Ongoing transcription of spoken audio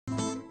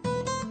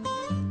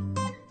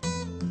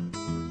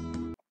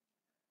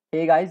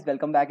Hey guys,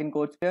 welcome back in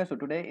CodeSphere. So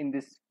today in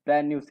this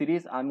brand new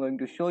series, I'm going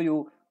to show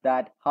you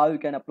that how you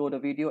can upload a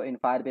video in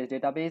Firebase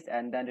Database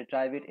and then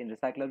retrieve it in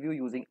recyclerview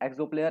using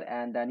Exoplayer,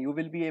 and then you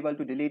will be able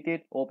to delete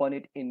it, open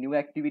it in new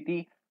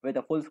activity with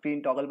a full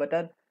screen toggle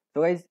button.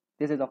 So guys,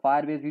 this is a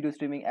Firebase Video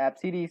Streaming App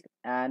series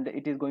and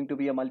it is going to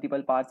be a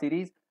multiple part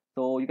series.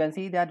 So you can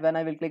see that when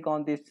I will click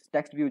on this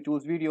text view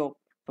choose video,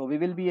 so we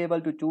will be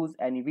able to choose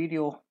any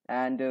video,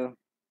 and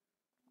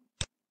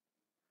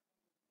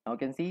now you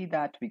can see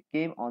that we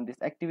came on this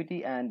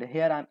activity and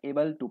here I'm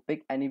able to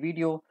pick any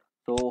video.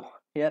 So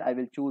here I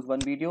will choose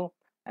one video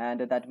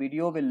and that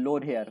video will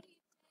load here.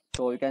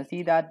 So you can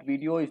see that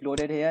video is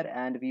loaded here,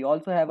 and we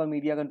also have a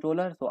media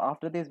controller. So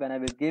after this, when I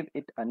will give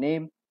it a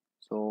name,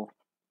 so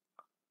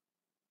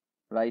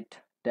write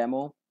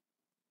demo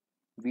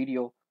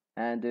video,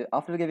 and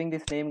after giving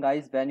this name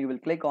guys, when you will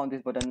click on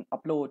this button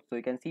upload, so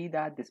you can see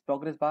that this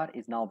progress bar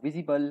is now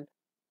visible,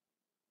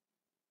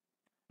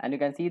 and you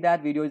can see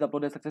that video is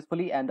uploaded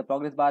successfully and the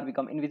progress bar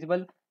become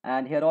invisible,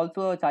 and here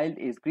also a child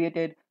is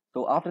created.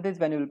 So after this,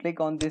 when you will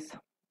click on this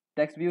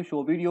text view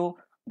show video,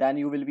 then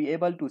you will be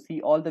able to see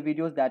all the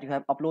videos that you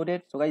have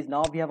uploaded. So guys,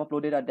 now we have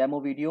uploaded a demo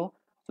video,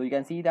 so you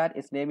can see that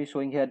its name is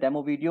showing here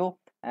demo video,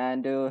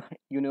 and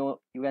you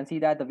can see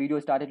that the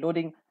video started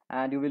loading,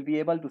 and you will be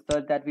able to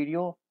search that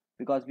video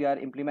because we are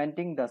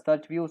implementing the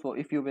search view. So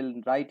if you will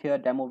write here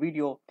demo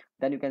video,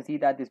 then you can see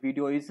that this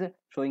video is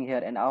showing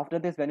here, and after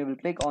this, when you will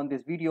click on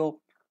this video,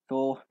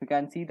 so you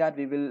can see that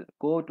we will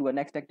go to a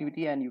next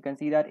activity, and you can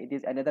see that it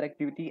is another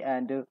activity,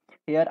 and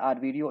here our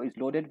video is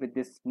loaded with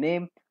this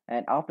name.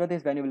 And after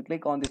this, when you will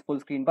click on this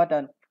full screen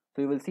button,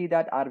 so you will see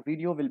that our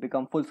video will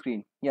become full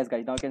screen. Yes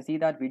guys, now you can see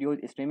that video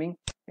is streaming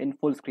in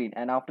full screen,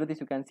 and after this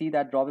you can see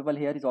that drawable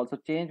here is also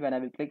changed. When I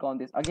will click on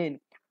this again,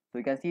 so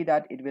you can see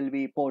that it will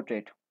be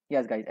portrait.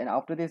 Yes guys, and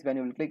after this, when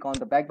you will click on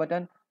the back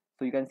button,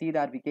 so you can see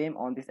that we came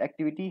on this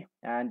activity,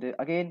 and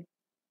again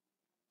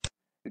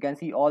you can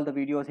see all the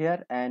videos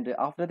here. And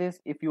after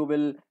this, if you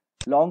will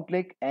long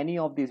click any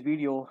of this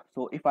video,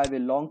 so if I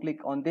will long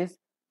click on this,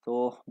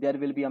 so there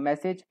will be a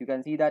message. You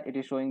can see that it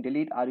is showing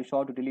delete, are you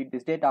sure to delete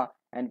this data?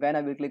 And when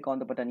I will click on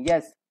the button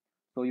yes,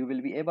 so you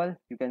will be able,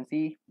 you can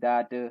see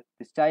that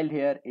this child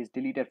here is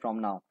deleted from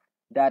now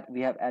that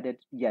we have added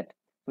yet.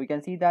 So you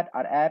can see that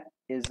our app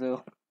is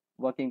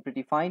working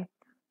pretty fine.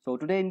 So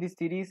today in this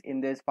series,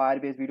 in this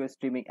Firebase video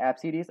streaming app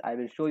series, I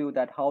will show you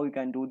that how you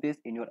can do this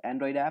in your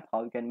Android app,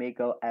 how you can make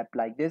a app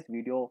like this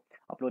video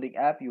uploading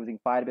app using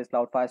Firebase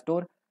Cloud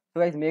Firestore.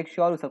 So guys, make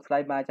sure to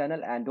subscribe my channel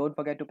and don't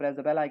forget to press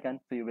the bell icon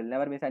so you will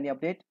never miss any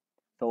update.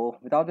 So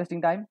without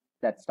wasting time,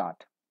 let's start.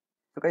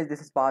 So guys, this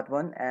is part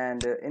one,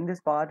 and in this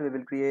part we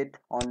will create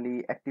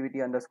only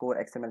activity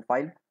underscore XML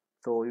file.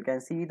 So you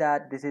can see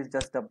that this is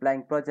just a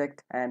blank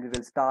project and we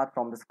will start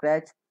from the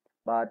scratch.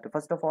 But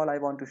first of all, I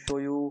want to show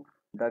you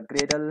the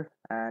Gradle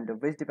and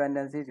which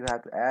dependencies you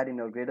have to add in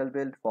your Gradle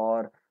build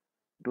for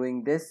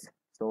doing this.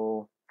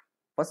 So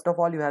first of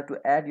all, you have to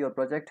add your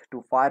project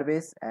to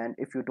Firebase, and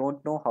if you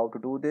don't know how to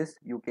do this,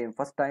 you came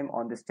first time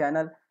on this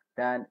channel,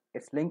 then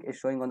its link is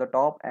showing on the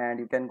top and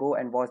you can go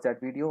and watch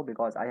that video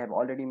because I have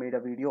already made a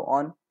video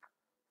on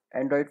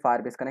Android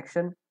Firebase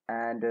connection.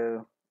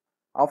 And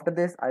after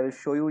this, I will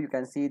show you, you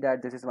can see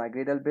that this is my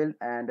Gradle build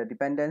and the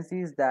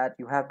dependencies that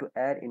you have to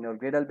add in your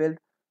Gradle build.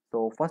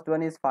 So first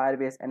one is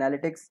Firebase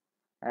Analytics,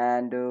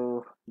 and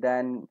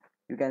then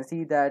you can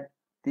see that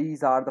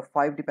these are the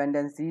 5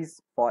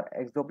 dependencies for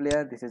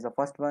Exoplayer. This is the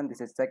first one,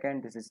 this is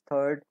second, this is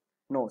third,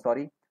 no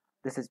sorry,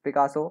 this is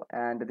Picasso,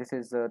 and this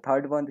is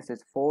third one, this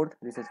is fourth,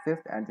 this is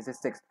fifth, and this is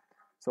sixth.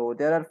 So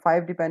there are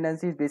 5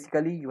 dependencies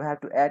basically you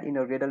have to add in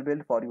your Gradle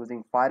build for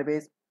using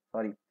Firebase,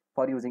 sorry,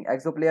 for using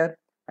Exoplayer.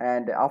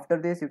 And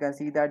after this, you can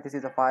see that this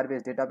is a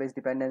Firebase database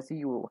dependency,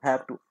 you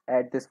have to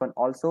add this one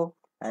also,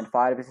 and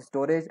Firebase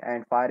storage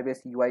and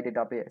Firebase UI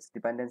database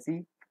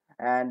dependency.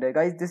 And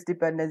guys, this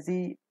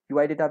dependency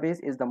UI database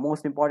is the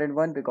most important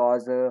one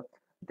because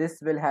this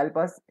will help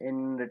us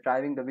in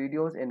retrieving the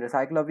videos in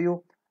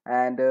recyclerview,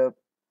 and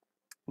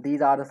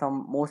these are the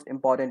some most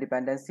important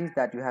dependencies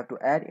that you have to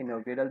add in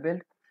your Gradle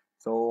build.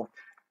 So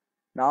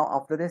now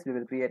after this, we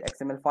will create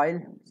XML file.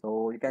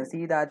 So you can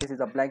see that this is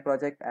a blank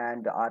project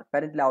and our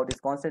parent layout is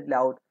constant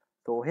layout.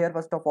 So here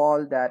first of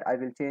all, that I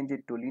will change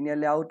it to linear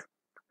layout,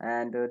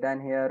 and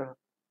then here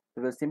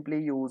we will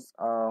simply use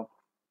a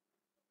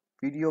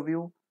video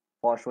view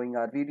for showing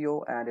our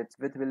video, and its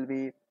width will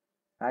be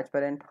match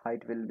parent,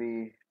 height will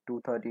be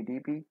 230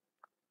 dp,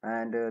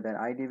 and then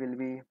id will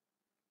be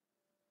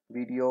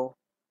video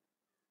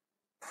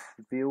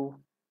view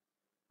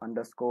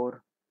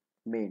underscore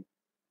main,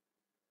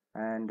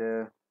 and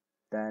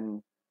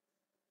then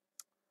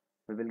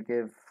we will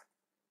give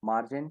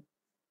margin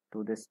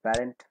to this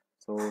parent,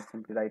 so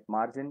simply write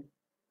margin,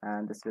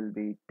 and this will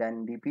be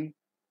 10 dp.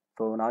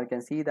 So now you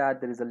can see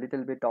that there is a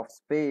little bit of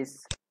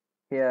space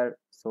here,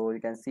 so you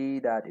can see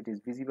that it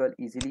is visible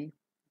easily.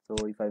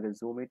 So if I will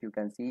zoom it, you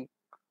can see.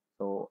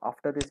 So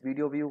after this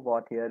video view,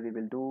 what here we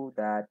will do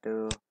that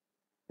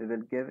we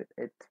will give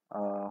it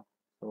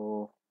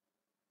so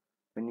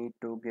we need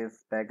to give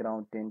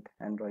background tint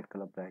Android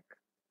color black.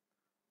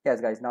 Yes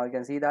guys, now you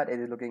can see that it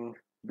is looking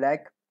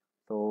black.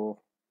 So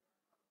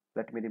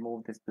let me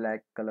remove this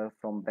black color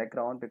from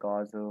background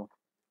because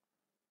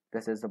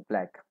this is a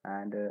black.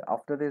 And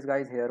after this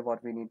guys, here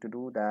what we need to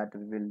do, that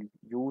we will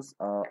use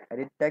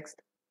edit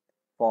text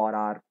for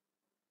our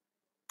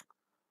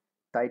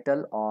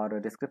title or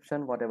a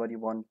description, whatever you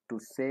want to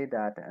say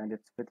that, and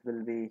its width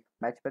will be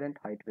match parent,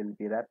 height will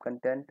be wrap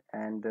content,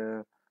 and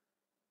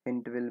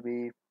hint will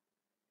be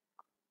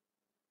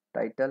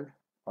title,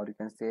 or you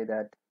can say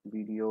that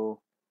video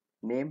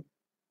name,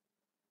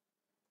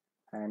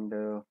 and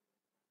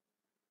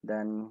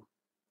then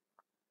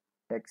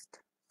text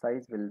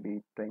size will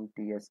be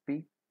 20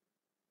 sp,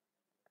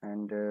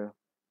 and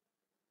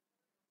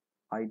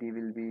id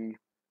will be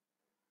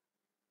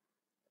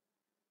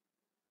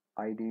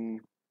id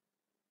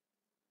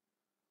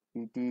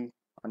et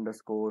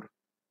underscore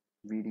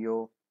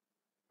video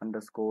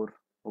underscore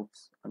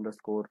oops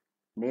underscore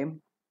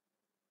name.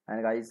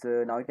 And guys,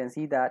 now you can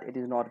see that it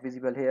is not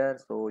visible here,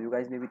 so you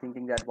guys may be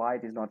thinking that why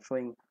it is not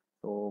showing.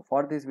 So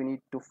for this we need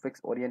to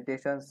fix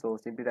orientation, so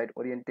simply write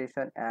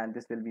orientation and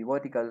this will be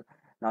vertical.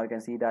 Now you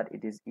can see that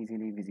it is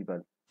easily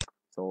visible.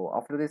 So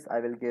after this I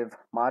will give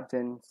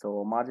margin,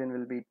 so margin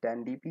will be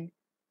 10 dp,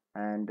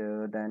 and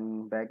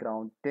then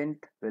background tint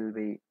will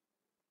be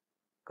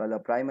color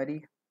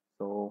primary.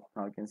 So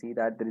now you can see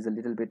that there is a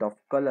little bit of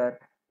color,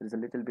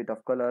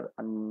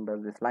 under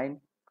this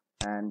line.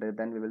 And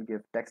then we will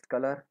give text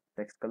color,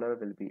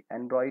 will be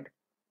Android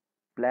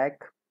black.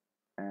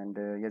 And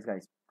yes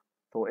guys,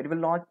 so it will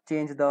not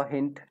change the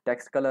hint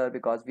text color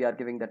because we are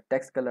giving the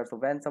text color. So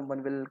when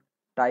someone will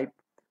type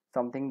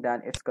something,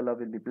 then its color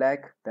will be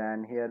black.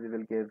 Then here we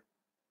will give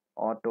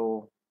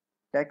auto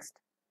text.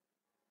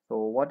 So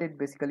what it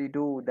basically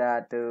do,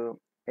 that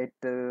it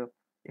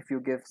if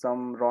you give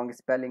some wrong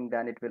spelling,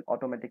 then it will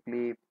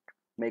automatically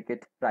make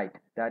it right.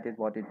 That is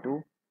what it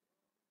do.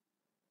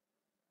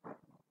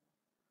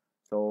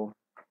 So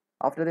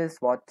after this,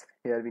 what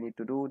here we need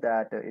to do,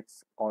 that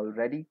it's all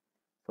ready.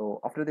 So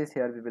after this,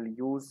 here we will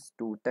use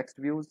two text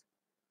views.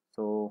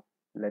 So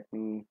let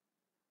me,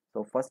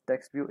 so first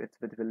text view, its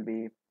width will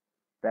be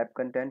wrap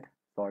content,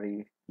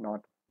 sorry,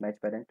 not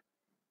match parent,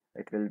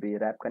 it will be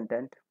wrap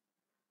content,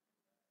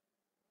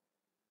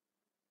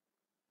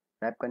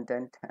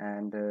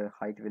 and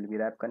height will be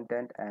wrap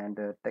content, and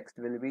text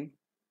will be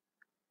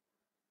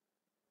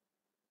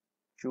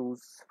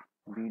choose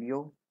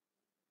video,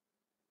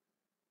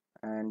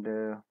 and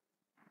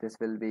this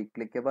will be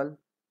clickable.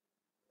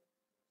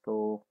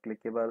 So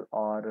clickable,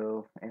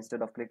 or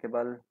instead of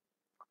clickable,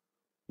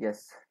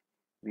 yes,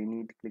 we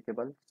need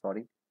clickable,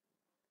 sorry,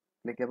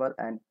 clickable,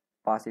 and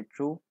pass it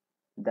true.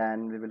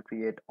 Then we will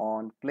create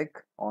on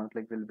click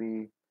will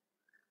be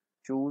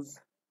choose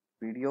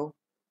video,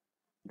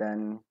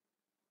 then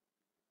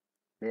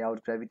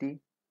layout gravity,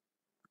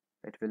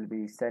 it will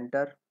be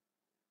center.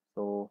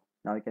 So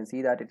now you can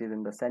see that it is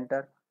in the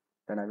center.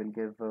 Then I will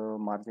give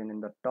margin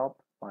in the top,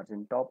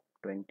 margin top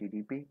 20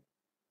 dp,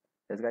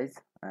 yes guys.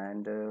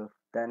 And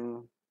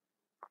then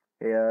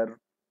here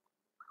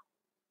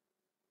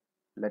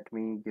let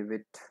me give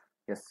it,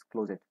 yes,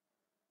 close it.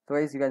 So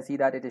guys, you can see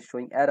that it is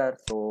showing error.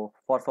 So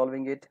for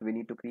solving it, we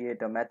need to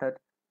create a method.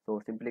 So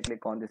simply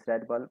click on this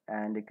red bulb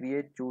and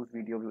create choose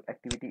video view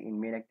activity in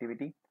main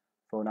activity.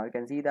 So now you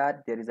can see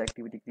that there is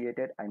activity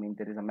created, I mean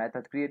there is a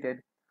method created.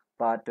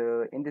 But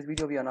in this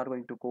video we are not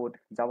going to code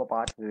Java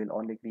part, we will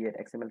only create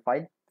XML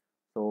file.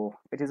 So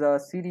it is a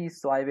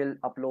series, so I will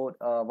upload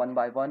one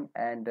by one,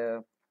 and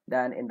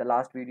then in the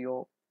last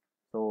video,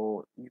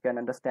 so you can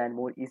understand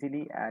more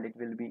easily and it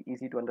will be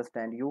easy to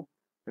understand you,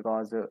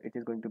 because it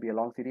is going to be a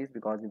long series,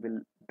 because we will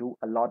do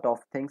a lot of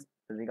things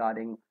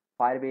regarding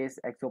Firebase,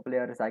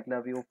 Exoplayer,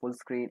 recyclerview,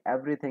 Fullscreen,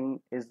 everything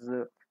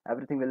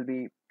will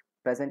be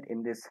present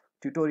in this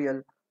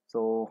tutorial.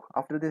 So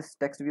after this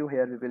text view,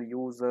 here we will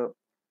use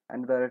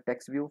another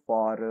text view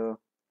for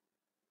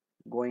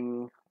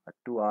going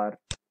to our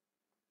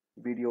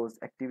videos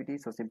activity.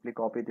 So simply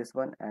copy this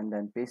one and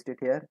then paste it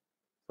here.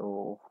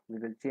 So we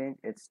will change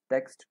its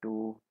text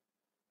to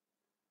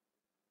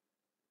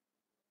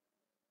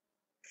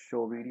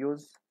show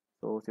videos.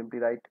 So simply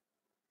write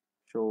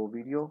show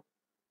video.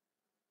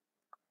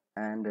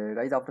 And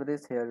guys, after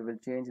this, here we will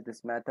change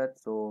this method.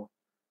 So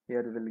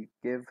here we will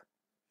give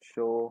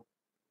show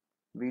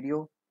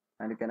video,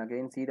 and you can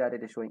again see that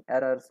it is showing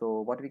error.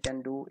 So what we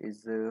can do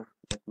is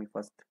let me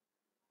first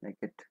make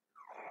it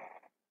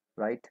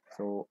right.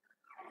 So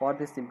for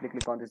this, simply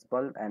click on this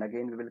bulb, and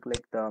again we will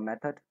click the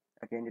method.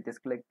 Again it is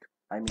clicked,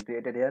 I mean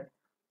created here.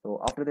 So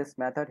after this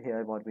method,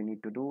 here what we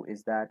need to do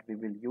is that we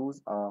will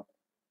use a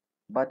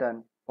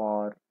button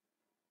for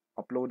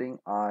uploading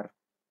our,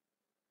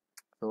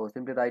 so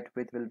simply write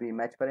width will be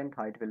match parent,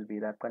 height will be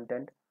wrap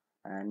content,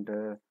 and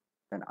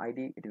then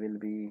id it will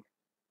be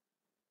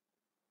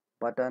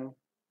button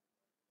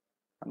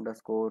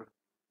underscore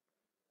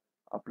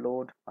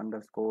upload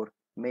underscore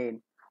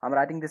main. I'm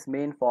writing this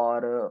main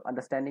for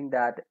understanding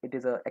that it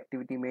is a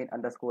activity main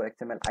underscore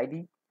xml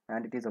id,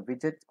 and it is a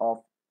widget of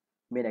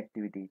main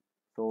activity.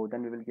 So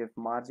then we will give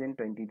margin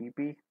 20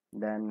 dp,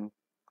 then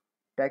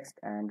text,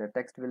 and the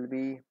text will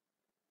be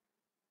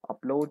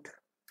upload.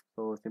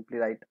 So simply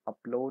write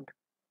upload,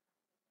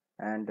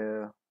 and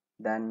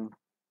then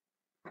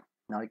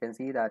now you can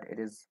see that it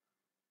is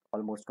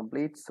almost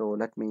complete. So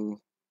let me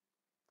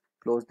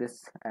close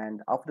this,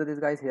 and after this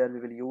guys, here we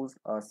will use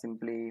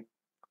simply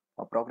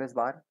a progress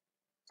bar.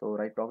 So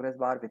write progress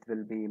bar, which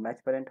will be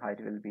match parent,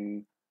 height will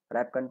be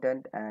wrap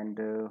content, and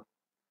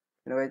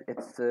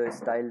its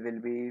style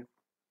will be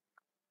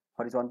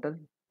horizontal,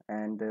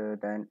 and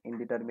then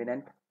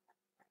indeterminate,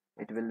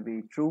 it will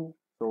be true.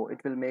 So it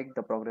will make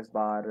the progress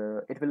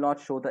bar, it will not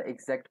show the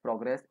exact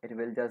progress, it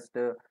will just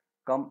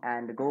come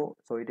and go.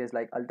 So it is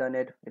like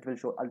alternate, it will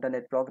show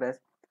alternate progress.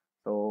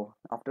 So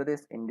after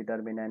this,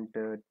 indeterminate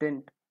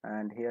tint,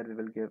 and here we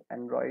will give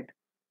Android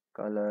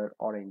color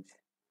orange.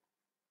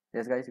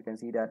 Yes guys, you can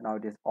see that now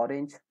it is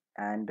orange,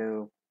 and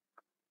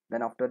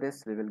then after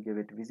this we will give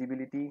it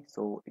visibility.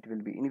 So it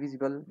will be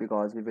invisible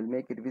because we will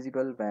make it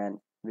visible when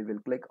we will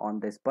click on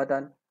this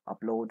button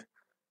upload.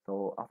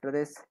 So after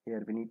this,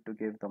 here we need to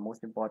give the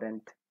most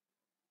important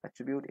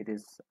attribute, it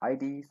is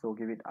id. So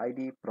give it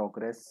id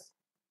progress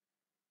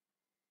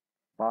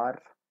bar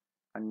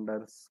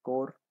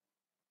underscore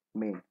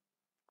main,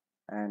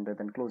 and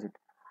then close it.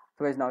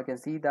 So guys, now you can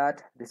see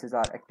that this is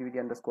our activity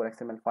underscore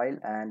xml file,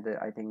 and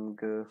I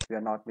think we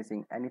are not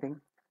missing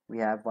anything. We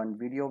have one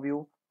video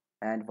view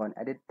and one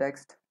edit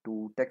text,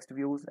 two text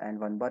views, and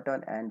one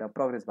button and a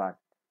progress bar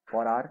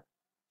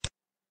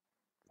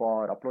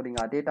for uploading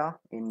our data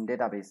in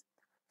database.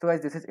 So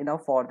guys, this is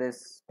enough for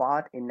this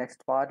part. In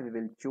next part, we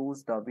will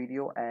choose the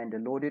video and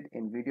load it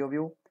in video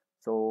view.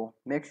 So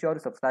make sure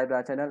to subscribe to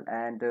our channel,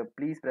 and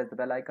please press the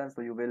bell icon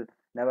so you will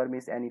never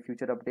miss any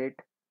future update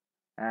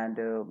and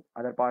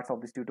other parts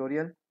of this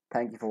tutorial.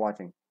 Thank you for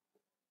watching.